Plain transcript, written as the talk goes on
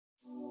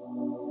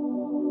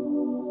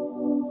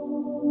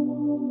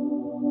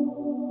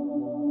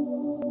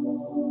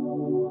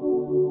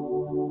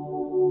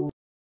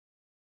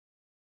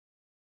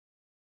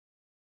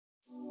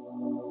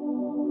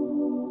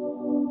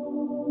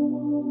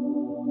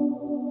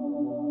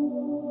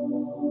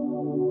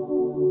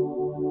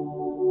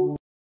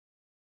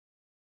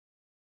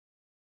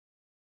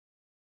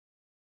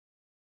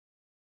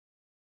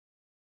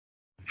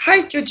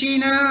Hi,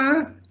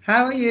 Georgina.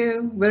 How are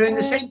you? We're in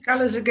the same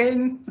colours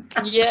again.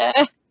 Yeah.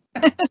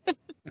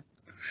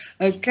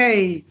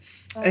 Okay.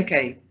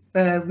 Okay.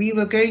 We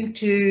were going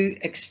to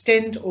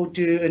extend or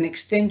do an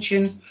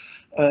extended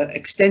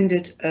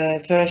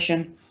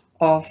version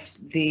of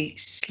the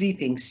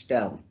sleeping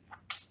spell.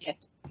 Yeah.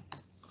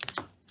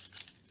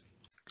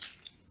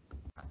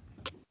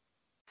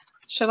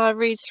 Shall I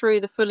read through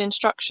the full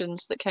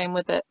instructions that came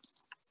with it?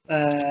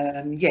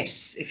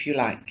 Yes, if you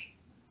like.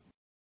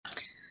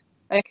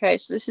 Okay,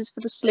 so this is for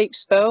the sleep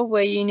spell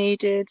where you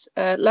needed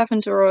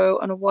lavender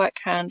oil and a white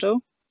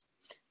candle.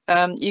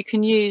 You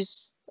can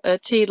use a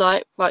tea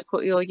light like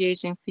what you're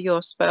using for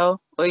your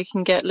spell, or you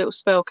can get little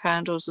spell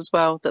candles as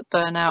well that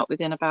burn out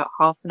within about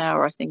half an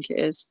hour, I think it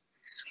is,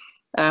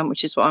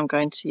 which is what I'm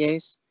going to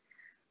use.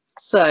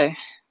 So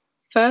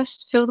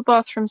first, fill the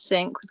bathroom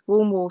sink with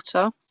warm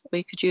water, or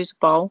you could use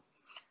a bowl,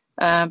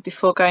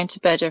 before going to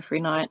bed every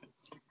night.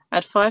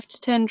 Add 5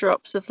 to 10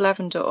 drops of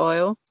lavender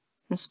oil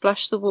and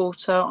splash the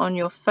water on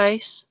your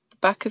face, the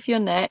back of your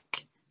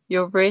neck,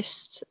 your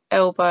wrists,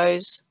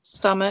 elbows,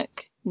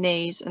 stomach,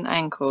 knees and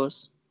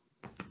ankles.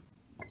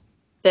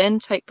 Then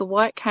take the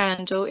white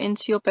candle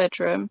into your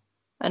bedroom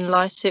and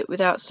light it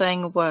without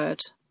saying a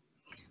word.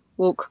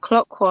 Walk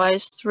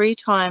clockwise 3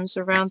 times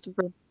around the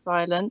room in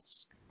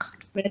silence,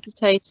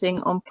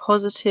 meditating on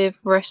positive,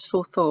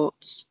 restful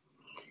thoughts.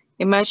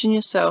 Imagine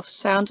yourself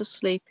sound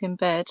asleep in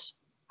bed,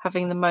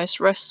 having the most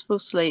restful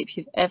sleep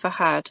you've ever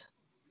had.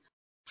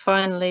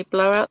 Finally,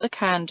 blow out the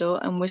candle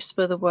and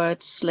whisper the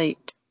word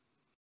sleep,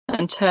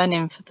 and turn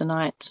in for the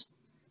night.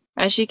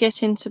 As you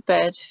get into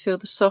bed, feel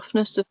the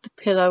softness of the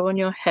pillow on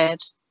your head,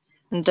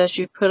 and as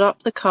you pull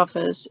up the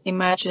covers,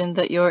 imagine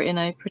that you're in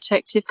a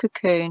protective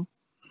cocoon,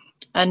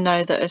 and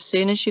know that as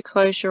soon as you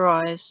close your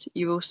eyes,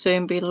 you will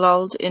soon be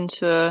lulled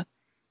into a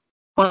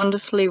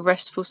wonderfully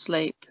restful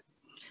sleep.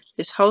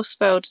 This whole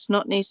spell does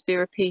not need to be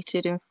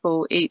repeated in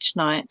full each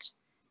night.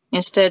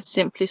 Instead,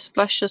 simply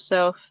splash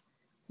yourself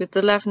with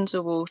the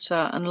lavender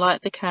water and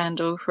light the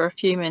candle for a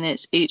few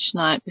minutes each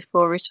night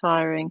before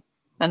retiring,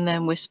 and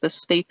then whisper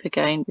sleep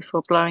again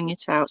before blowing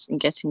it out and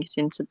getting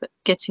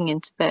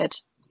into bed.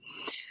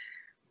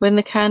 When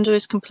the candle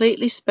is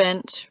completely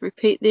spent,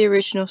 repeat the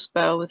original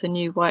spell with a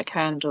new white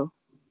candle.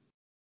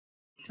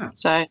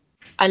 So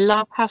I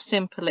love how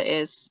simple it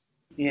is.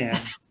 Yeah.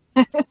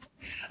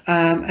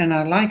 And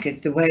I like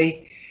it, the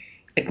way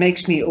it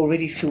makes me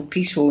already feel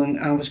peaceful, and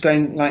I was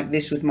going like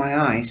this with my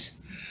eyes.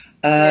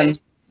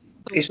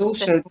 It's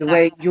also the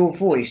way your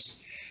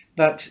voice,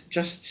 but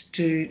just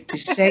to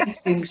say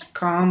things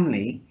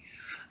calmly,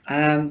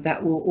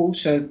 that will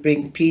also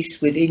bring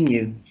peace within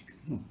you.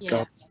 Oh, Yeah.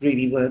 God, it's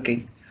really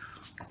working.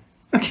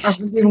 I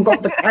haven't even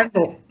got the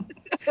candle.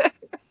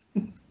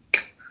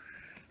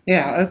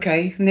 Yeah,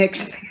 okay,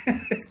 next.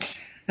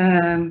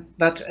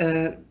 But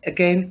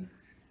again,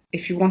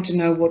 if you want to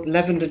know what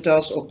lavender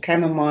does, or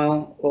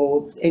chamomile,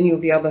 or any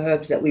of the other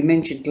herbs that we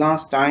mentioned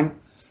last time,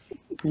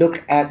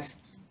 look at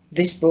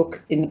this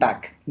book in the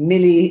back.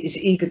 Millie is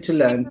eager to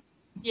learn.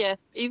 Yeah,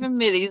 even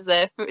Millie's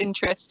there for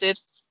interested.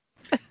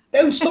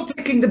 Don't stop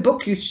licking the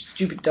book, you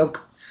stupid dog.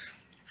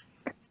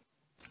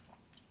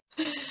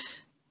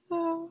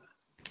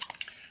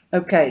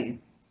 Okay.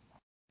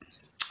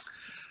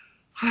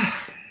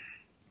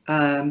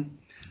 And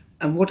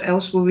what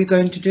else were we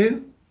going to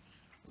do?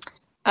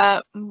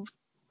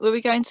 Were we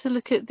going to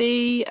look at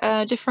the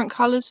different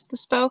colours of the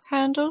spell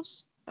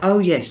candles? Oh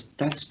yes,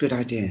 that's a good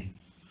idea.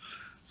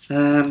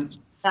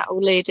 That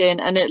will lead in,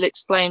 and it'll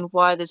explain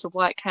why there's a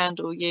white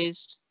candle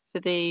used for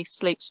the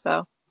sleep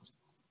spell.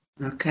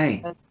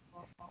 Okay.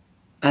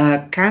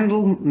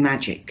 Candle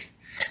magic.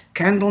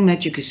 Candle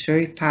magic is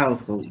very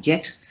powerful,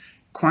 yet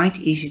quite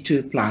easy to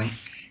apply.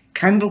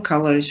 Candle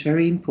color is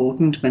very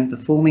important when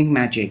performing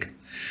magic,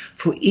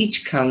 for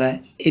each color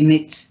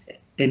emits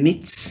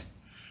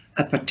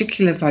a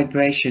particular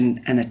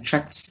vibration and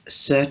attracts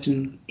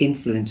certain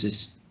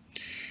influences.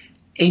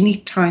 Any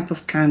type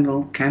of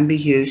candle can be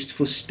used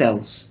for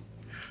spells,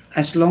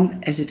 as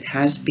long as it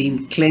has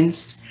been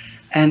cleansed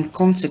and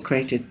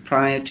consecrated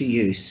prior to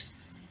use.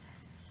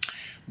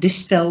 This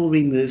spell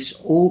removes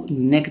all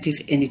negative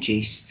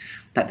energies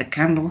that the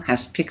candle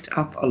has picked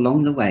up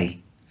along the way.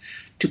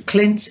 To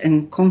cleanse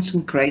and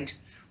consecrate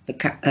the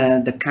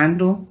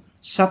candle,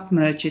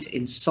 submerge it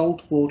in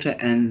salt water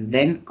and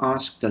then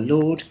ask the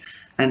Lord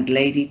and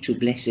Lady to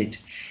bless it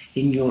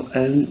in your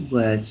own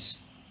words.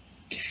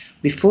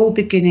 Before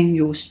beginning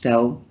your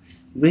spell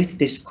with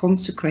this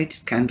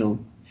consecrated candle,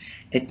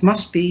 it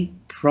must be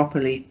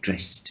properly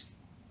dressed.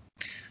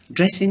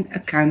 Dressing a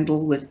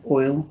candle with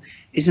oil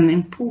is as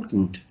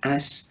important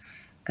as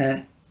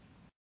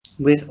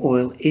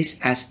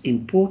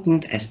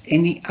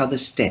any other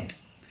step.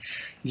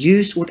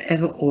 Use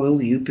whatever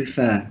oil you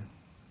prefer,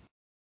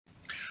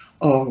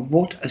 or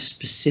what a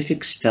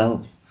specific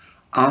spell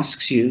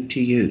asks you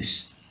to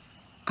use.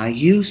 I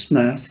use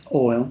myrrh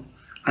oil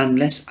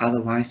unless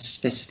otherwise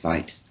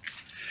specified.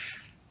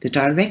 The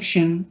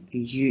direction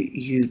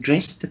you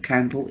dress the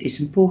candle is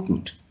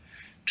important.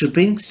 To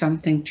bring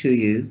something to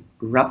you,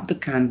 rub the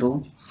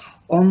candle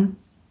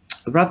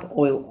Rub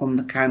oil on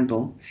the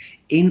candle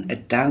in a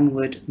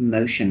downward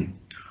motion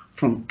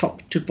from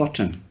top to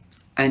bottom,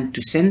 and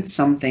to send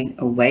something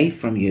away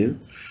from you,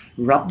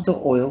 rub the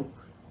oil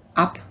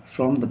up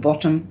from the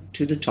bottom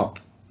to the top.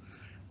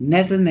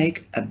 Never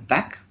make a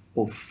back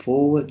or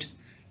forward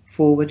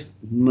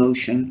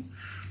motion,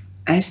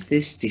 as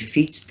this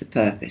defeats the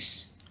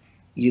purpose.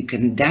 You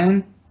can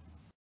dab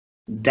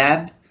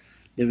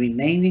the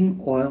remaining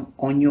oil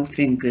on your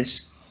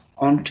fingers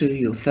onto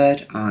your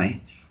third eye,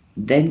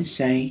 then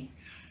say,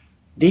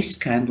 "This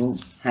candle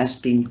has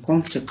been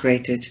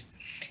consecrated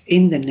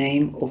in the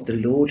name of the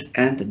Lord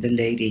and the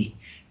Lady.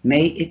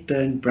 May it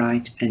burn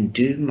bright and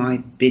do my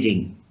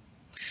bidding."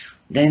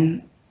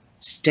 Then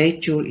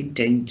state your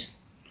intent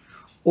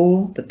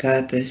or the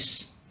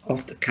purpose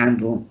of the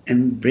candle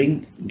and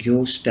begin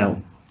your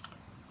spell.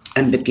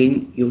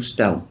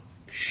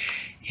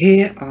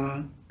 Here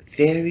are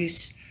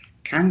various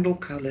candle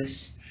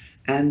colors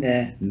and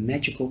their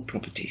magical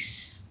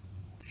properties.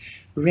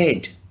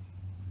 Red.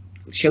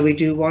 Shall we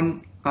do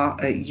one?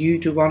 You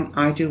do one,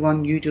 I do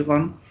one, you do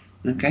one.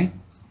 Okay?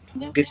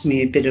 Yeah. Gives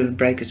me a bit of a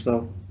break as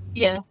well.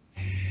 Yeah.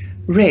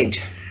 Red.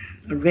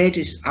 Red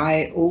is,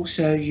 I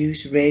also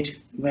use red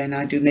when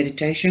I do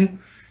meditation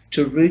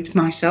to root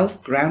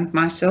myself, ground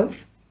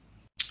myself.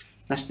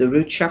 That's the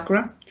root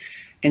chakra.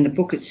 In the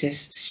book it says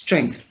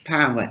strength,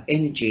 power,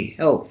 energy,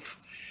 health,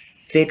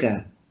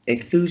 vigor,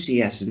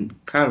 enthusiasm,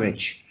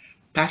 courage,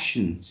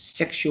 passion,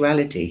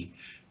 sexuality,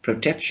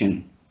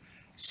 protection.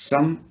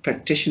 Some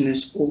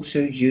practitioners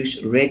also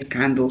use red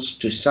candles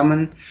to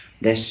summon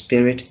their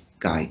spirit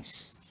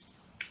guides.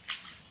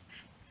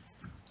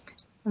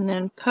 And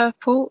then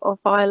purple or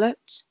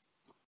violet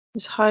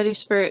is highly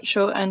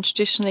spiritual and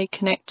traditionally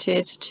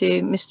connected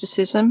to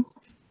mysticism,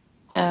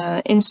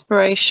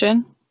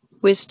 inspiration,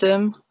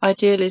 wisdom,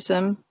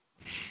 idealism,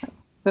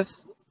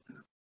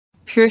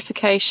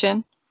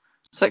 purification,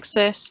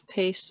 success,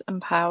 peace,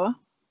 and power.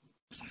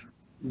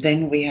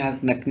 Then we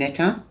have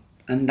Magneta,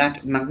 and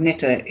that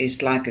Magneta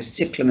is like a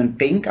cyclamen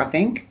pink, I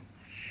think.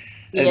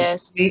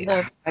 Yes.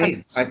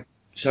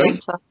 Sorry?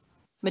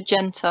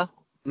 Magenta.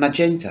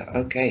 Magenta,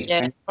 okay.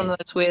 Yeah, one of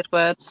those weird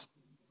words.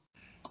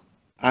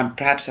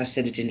 Perhaps I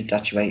said it in a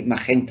Dutch way,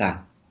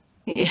 magenta.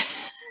 Yeah.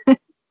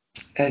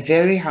 A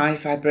very high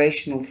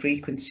vibrational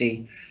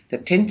frequency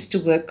that tends to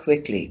work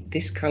quickly.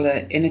 This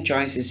color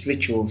energizes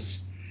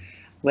rituals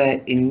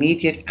where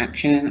immediate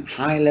action,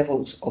 high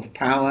levels of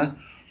power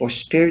or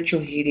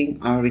spiritual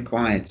healing are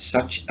required,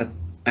 such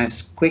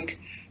as quick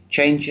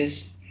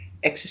changes,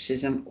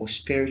 exorcism, or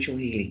spiritual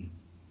healing.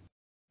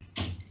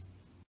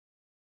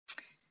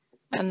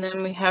 And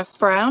then we have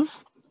brown.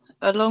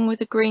 Along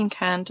with a green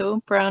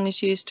candle, brown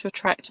is used to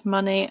attract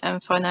money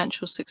and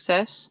financial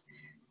success.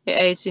 It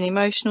aids in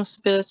emotional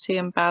stability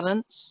and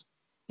balance.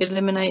 It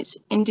eliminates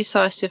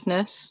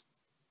indecisiveness.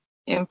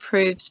 It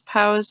improves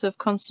powers of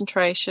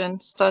concentration,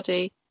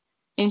 study,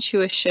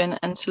 intuition,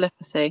 and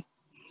telepathy.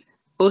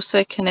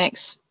 Also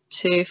connects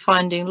to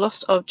finding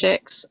lost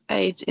objects,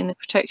 aids in the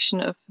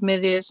protection of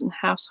familiars and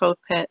household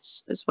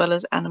pets, as well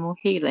as animal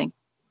healing.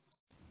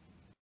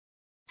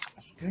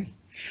 Okay.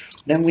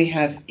 Then we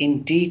have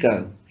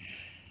indigo.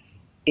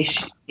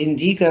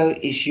 Indigo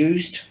is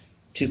used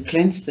to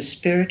cleanse the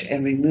spirit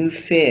and remove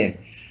fear,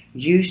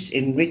 used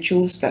in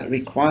rituals that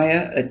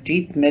require a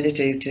deep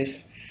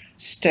meditative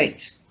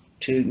state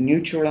to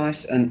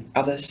neutralize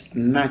others'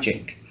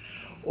 magic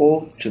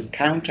or to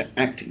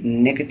counteract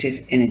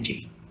negative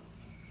energy.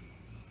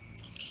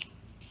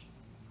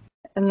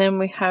 And then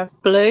we have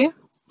blue,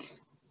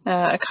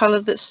 a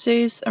colour that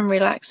soothes and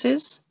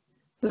relaxes.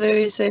 Blue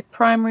is a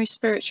primary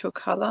spiritual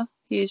colour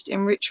used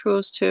in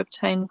rituals to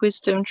obtain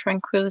wisdom,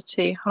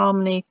 tranquility,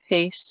 harmony,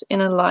 peace,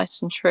 inner light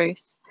and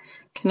truth.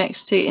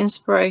 Connects to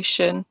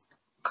inspiration,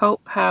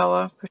 occult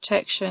power,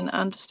 protection,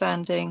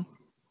 understanding,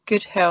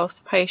 good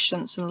health,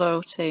 patience and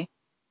loyalty.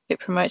 It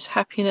promotes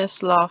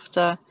happiness,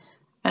 laughter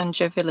and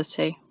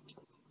joviality.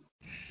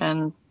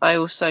 And I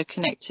also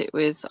connect it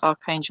with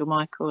Archangel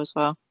Michael as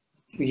well.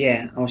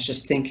 Yeah, I was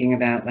just thinking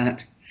about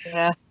that.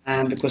 Yeah.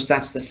 Because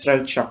that's the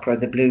throat chakra,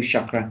 the blue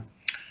chakra.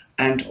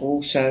 And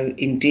also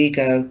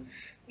indigo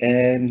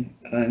and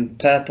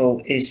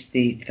purple is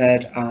the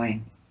third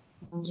eye.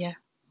 Yeah.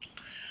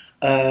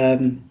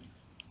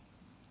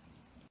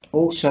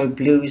 Also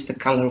blue is the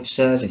colour of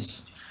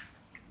service.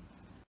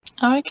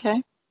 Oh,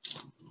 okay.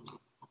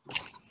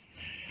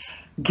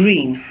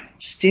 Green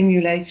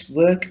stimulates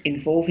work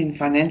involving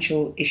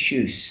financial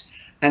issues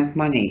and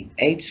money,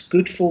 aids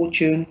good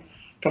fortune,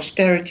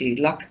 prosperity,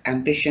 luck,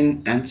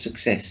 ambition and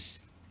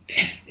success.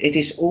 It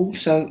is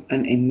also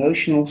an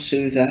emotional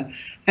soother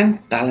and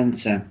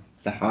balancer,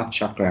 the heart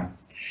chakra,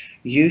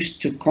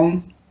 used to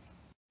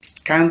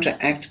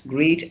counteract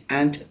greed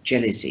and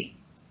jealousy.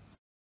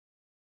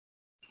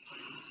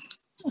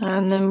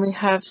 And then we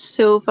have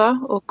silver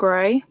or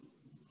grey,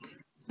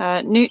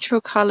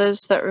 neutral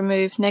colours that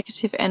remove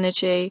negative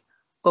energy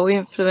or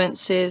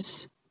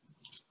influences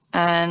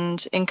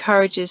and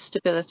encourages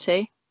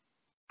stability.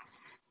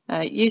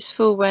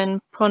 Useful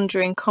when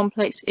pondering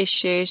complex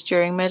issues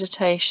during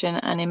meditation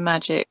and in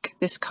magic.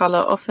 This colour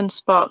often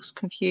sparks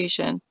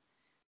confusion.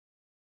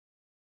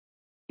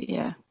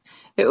 Yeah.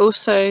 It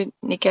also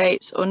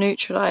negates or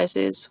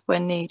neutralises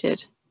when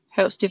needed.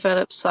 Helps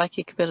develop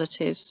psychic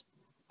abilities.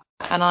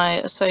 And I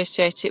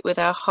associate it with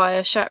our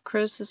higher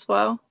chakras as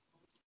well.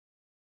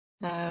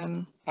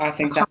 I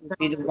think that would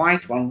be the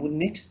white one,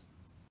 wouldn't it?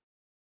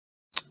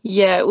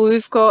 Yeah, well,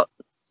 we've got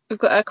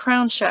our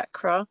crown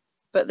chakra,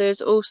 but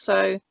there's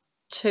also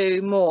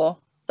 2 more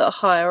that are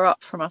higher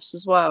up from us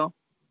as well,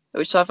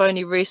 which I've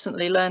only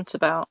recently learnt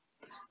about.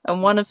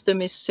 And one of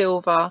them is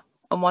silver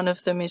and one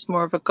of them is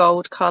more of a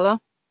gold colour.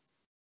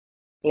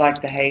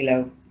 Like the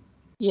halo.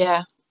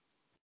 Yeah.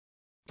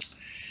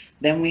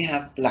 Then we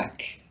have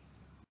black.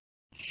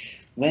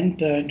 When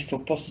burned for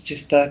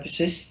positive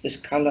purposes, this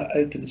colour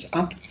opens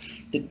up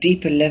the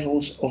deeper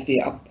levels of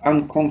the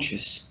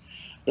unconscious.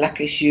 Black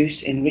is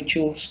used in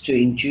rituals to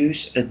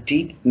induce a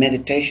deep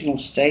meditational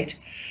state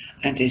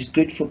and is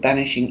good for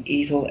banishing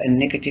evil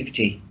and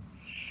negativity.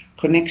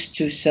 Connects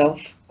to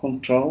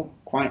self-control,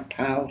 quite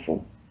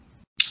powerful.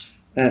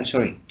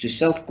 To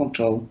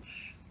self-control,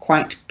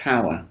 quiet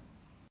power.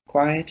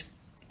 Quiet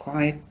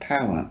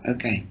power,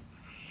 okay.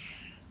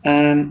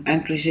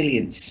 And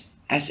resilience,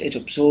 as it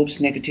absorbs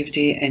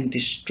negativity and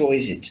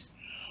destroys it.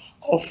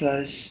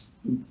 Offers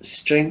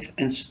strength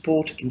and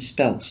support in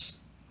spells.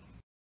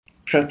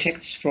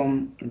 Protects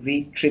from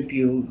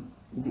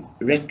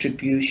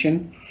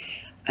retribution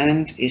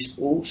and is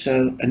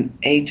also an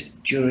aid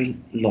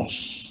during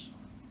loss.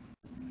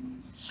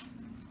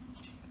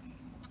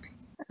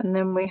 And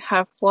then we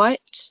have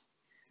white.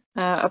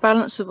 A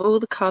balance of all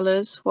the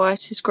colours.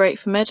 White is great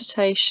for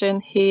meditation,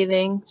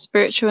 healing,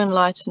 spiritual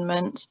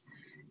enlightenment,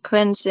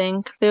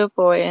 cleansing,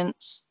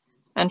 clairvoyance,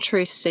 and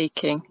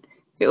truth-seeking.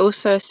 It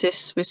also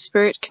assists with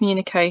spirit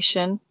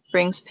communication,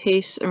 brings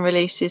peace and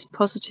releases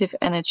positive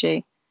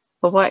energy.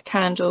 A white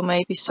candle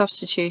may be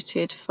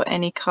substituted for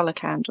any colour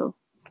candle.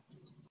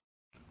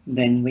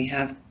 Then we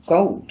have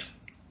gold.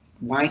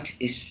 White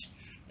is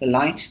the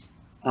light,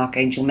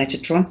 Archangel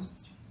Metatron,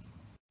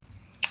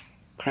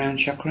 crown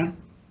chakra.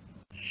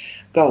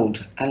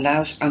 Gold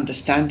allows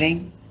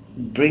understanding,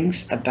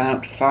 brings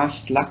about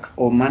fast luck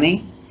or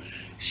money,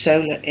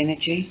 solar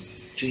energy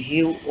to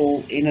heal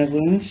all inner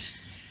wounds,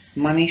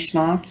 money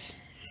smarts,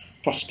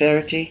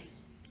 prosperity,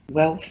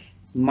 wealth,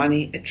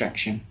 money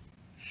attraction.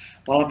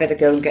 Well, I better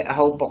go and get a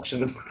whole box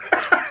of them.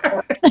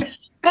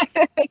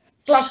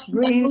 Plus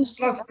green,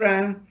 plus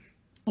brown.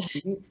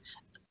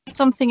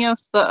 Something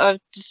else that I've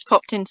just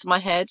popped into my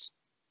head.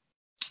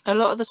 A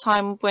lot of the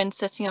time when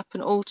setting up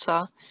an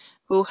altar,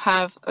 we'll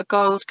have a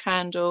gold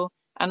candle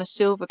and a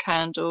silver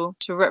candle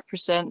to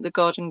represent the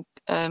god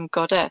and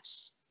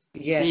goddess.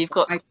 Yeah, so you've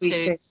got high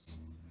priestess.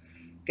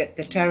 Get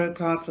the tarot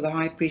card for the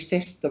high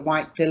priestess, the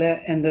white pillar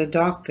and the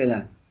dark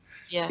pillar.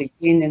 Yeah. The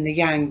yin and the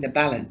yang, the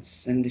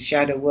balance, and the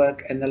shadow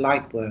work and the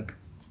light work.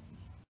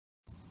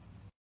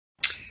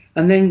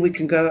 And then we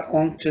can go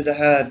on to the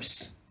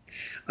herbs.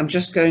 I'm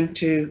just going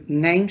to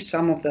name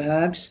some of the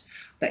herbs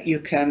that you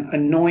can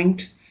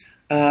anoint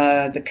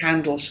the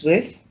candles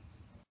with.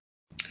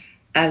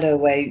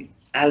 Aloe.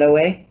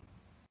 Aloe.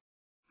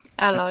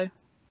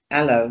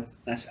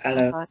 That's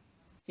aloe.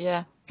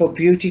 Yeah. For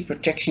beauty,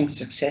 protection,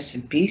 success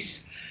and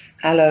peace.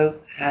 Aloe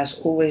has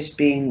always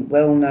been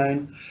well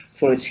known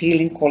for its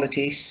healing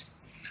qualities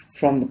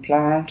from the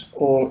plant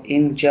or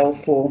in gel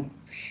form.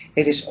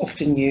 It is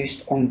often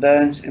used on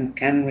burns and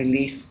can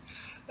relieve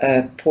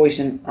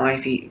poison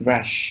ivy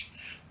rash.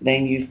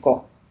 Then you've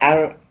got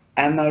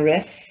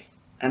amaranth.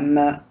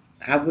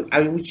 How would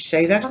you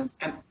say that?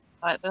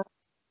 Like that.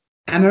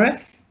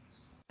 Amaranth?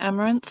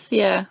 Amaranth,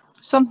 yeah.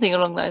 Something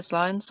along those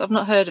lines. I've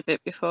not heard of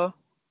it before.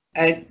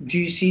 Do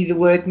you see the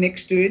word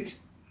next to it?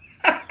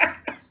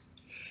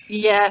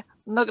 Yeah,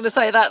 I'm not going to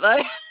say that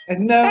though.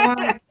 No.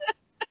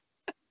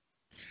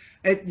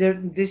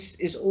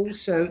 There's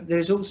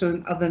also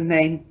another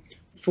name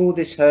for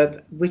this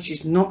herb, which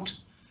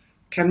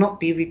cannot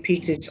be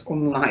repeated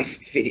on live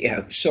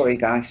video. Sorry,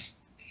 guys.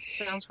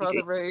 Sounds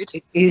rather rude.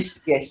 It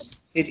is, yes,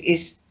 it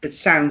is. It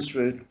sounds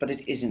rude, but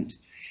it isn't.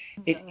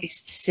 It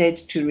is said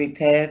to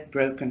repair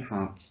broken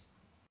hearts.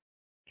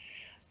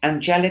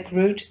 Angelic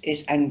root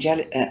is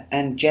angelic,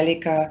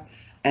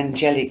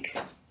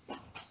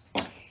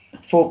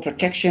 for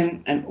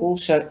protection and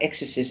also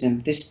exorcism.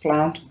 This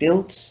plant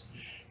builds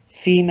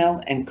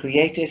female and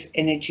creative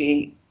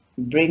energy,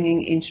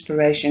 bringing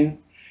inspiration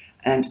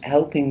and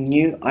helping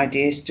new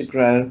ideas to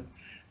grow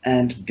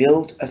and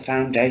build a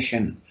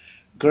foundation.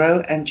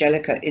 Grow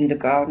angelica in the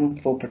garden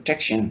for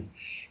protection.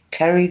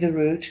 Carry the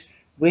root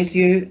with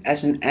you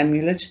as an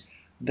amulet.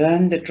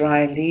 Burn the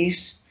dry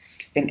leaves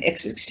in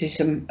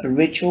exorcism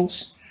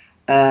rituals.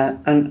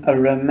 An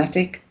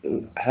aromatic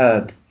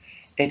herb.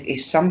 It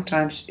is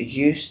sometimes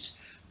used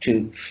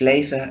to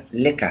flavor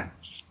liquor.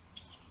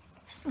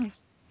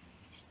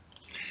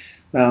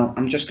 Well,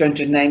 I'm just going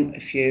to name a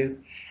few.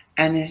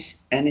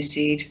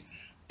 Aniseed,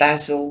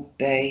 basil,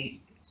 bay,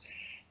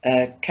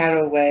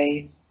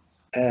 caraway,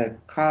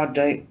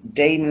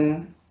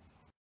 cardamom,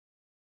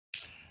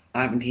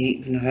 I haven't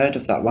even heard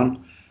of that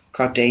one.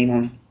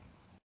 Cardamom.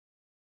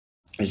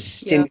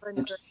 It's Yeah, I've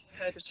only heard of that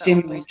one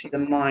stimulant to recently.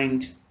 the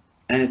mind,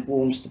 and it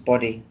warms the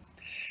body.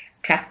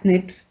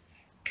 Catnip,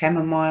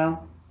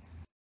 chamomile,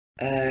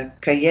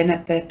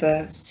 cayenne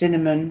pepper,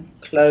 cinnamon,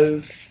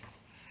 clove,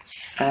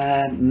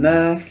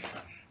 myrrh,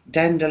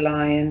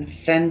 dandelion,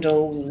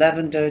 fennel,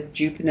 lavender,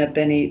 juniper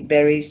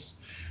berries,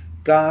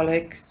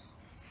 garlic,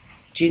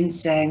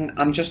 ginseng.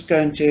 I'm just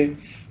going to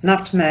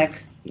nutmeg,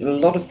 a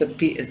lot of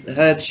the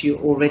herbs you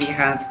already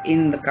have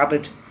in the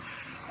cupboard.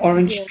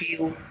 Orange Yeah.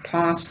 peel,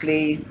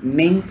 parsley,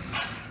 mint,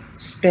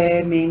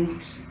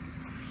 spearmint,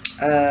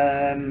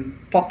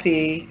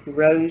 poppy,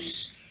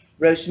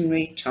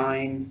 rosemary,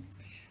 thyme,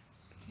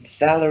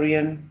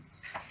 valerian,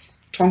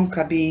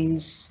 tonka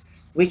beans,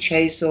 witch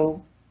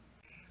hazel,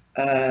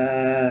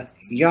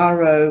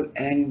 yarrow,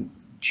 and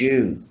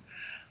dew.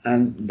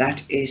 And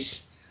that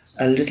is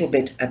a little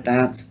bit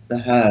about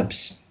the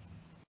herbs.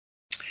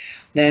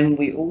 Then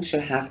we also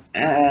have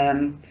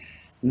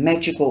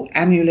magical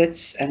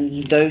amulets,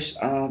 and those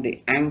are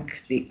the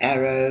ankh, the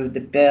arrow,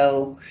 the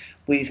bell.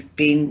 We've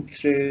been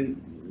through,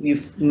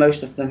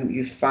 most of them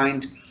you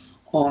find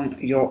on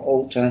your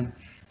altar.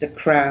 The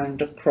crown,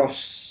 the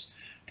cross,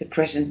 the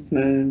crescent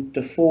moon,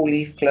 the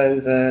four-leaf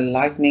clover,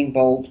 lightning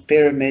bolt,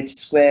 pyramid,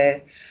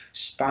 square,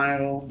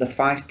 spiral, the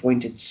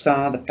five-pointed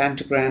star, the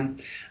pentagram,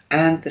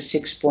 and the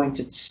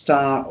six-pointed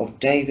star of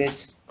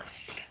David,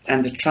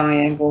 and the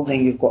triangle.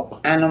 Then you've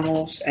got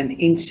animals and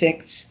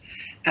insects,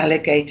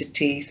 alligator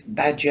teeth,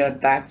 badger,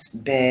 bat,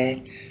 bear,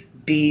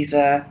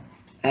 beaver,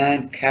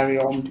 and carry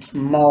on,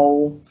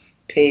 mole,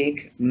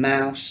 pig,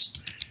 mouse.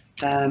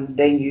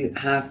 Then you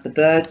have the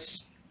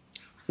birds.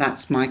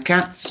 That's my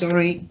cat,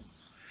 sorry.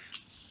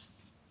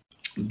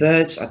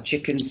 Birds are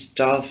chickens,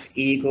 dove,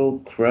 eagle,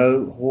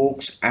 crow,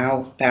 hawks,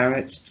 owl,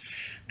 parrot,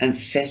 and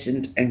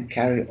pheasant, and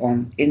carry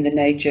on. In the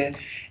nature,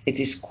 it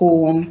is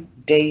corn,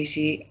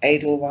 daisy,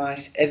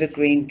 edelweiss,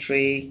 evergreen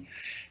tree,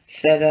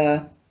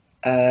 feather,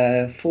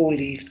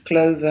 four-leaved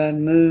clover,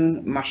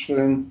 moon,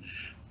 mushroom,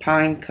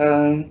 pine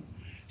cone,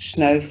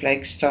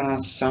 snowflake, star,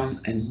 sun,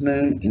 and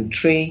moon in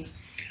tree.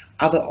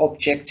 Other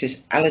objects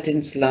is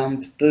Aladdin's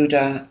lamp,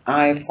 Buddha,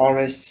 eye of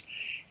Horus,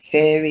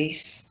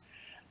 fairies,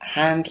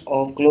 hand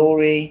of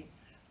glory,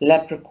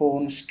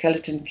 leprechaun,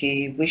 skeleton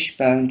key,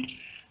 wishbone,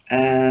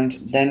 and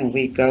then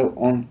we go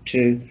on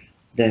to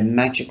the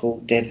magical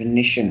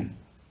definition.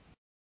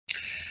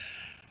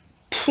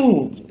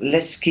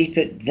 Let's keep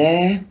it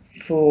there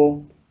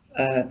for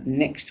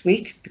next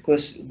week,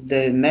 because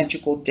the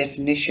magical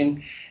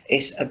definition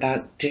is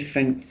about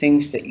different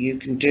things that you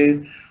can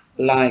do,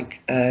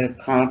 like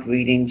card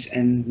readings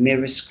and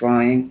mirror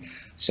scrying.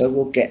 So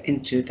we'll get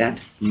into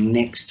that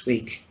next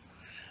week.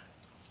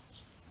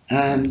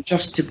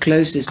 Just to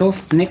close this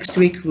off, next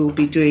week we'll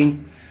be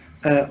doing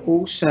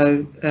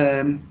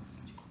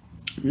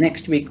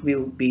next week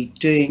we'll be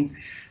doing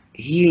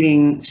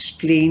healing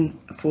spleen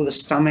for the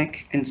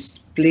stomach and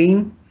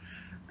spleen,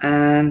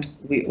 and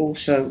we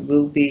also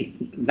will be,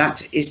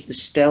 that is the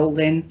spell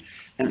then,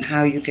 and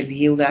how you can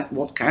heal that,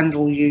 what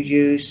candle you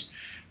use,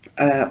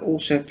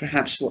 also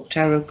perhaps what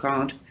tarot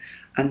card,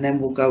 and then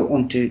we'll go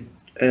on to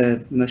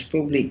most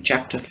probably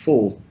chapter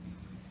 4,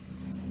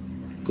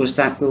 because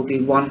that will be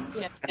one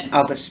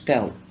other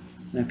spell.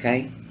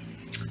 Okay,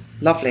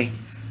 lovely.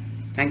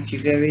 Thank you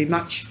very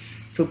much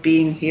for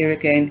being here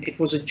again. It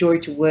was a joy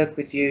to work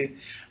with you,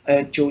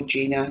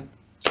 Georgina.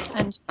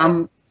 And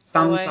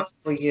Thumbs up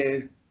for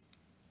you.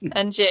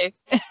 And you.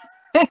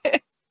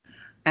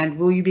 And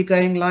will you be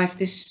going live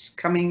this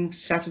coming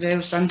Saturday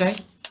or Sunday?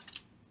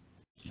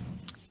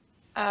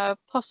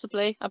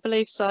 Possibly, I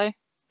believe so.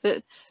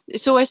 But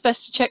it's always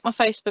best to check my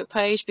Facebook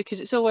page,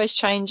 because it's always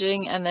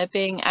changing and they're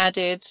being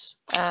added.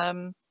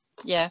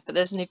 Yeah, but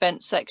there's an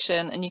events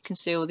section and you can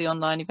see all the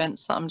online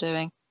events that I'm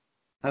doing.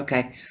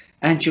 Okay.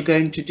 And you're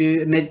going to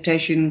do a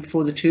meditation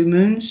for the 2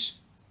 moons?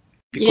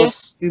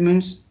 Yes. 2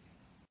 moons?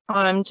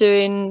 I'm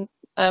doing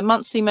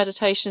monthly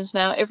meditations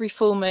now. Every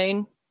full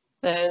moon,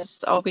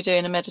 I'll be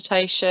doing a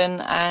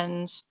meditation,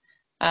 and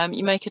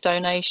you make a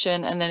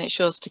donation and then it's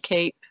yours to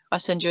keep. I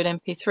send you an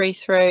MP3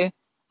 through,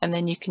 and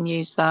then you can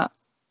use that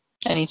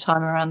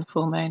anytime around the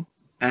full moon.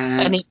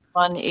 And each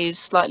one is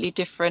slightly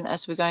different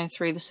as we're going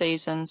through the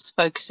seasons,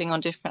 focusing on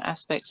different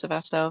aspects of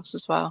ourselves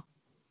as well.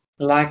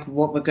 Like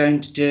what we're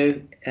going to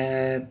do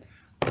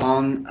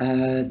on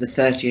the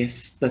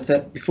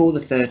 30th, before the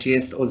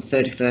 30th or the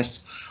 31st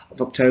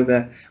of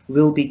October,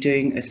 we'll be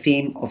doing a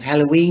theme of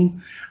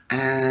Halloween,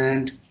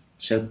 and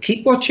so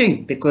keep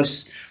watching,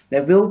 because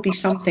there will be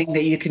something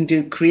that you can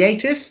do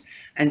creative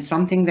and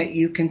something that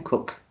you can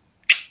cook.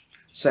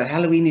 So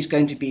Halloween is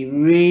going to be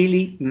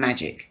really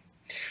magic.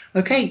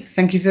 Okay,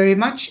 thank you very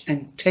much,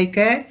 and take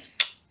care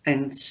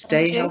and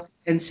stay healthy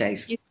and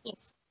safe.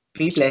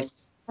 Be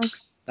blessed.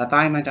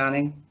 Bye-bye, my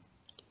darling.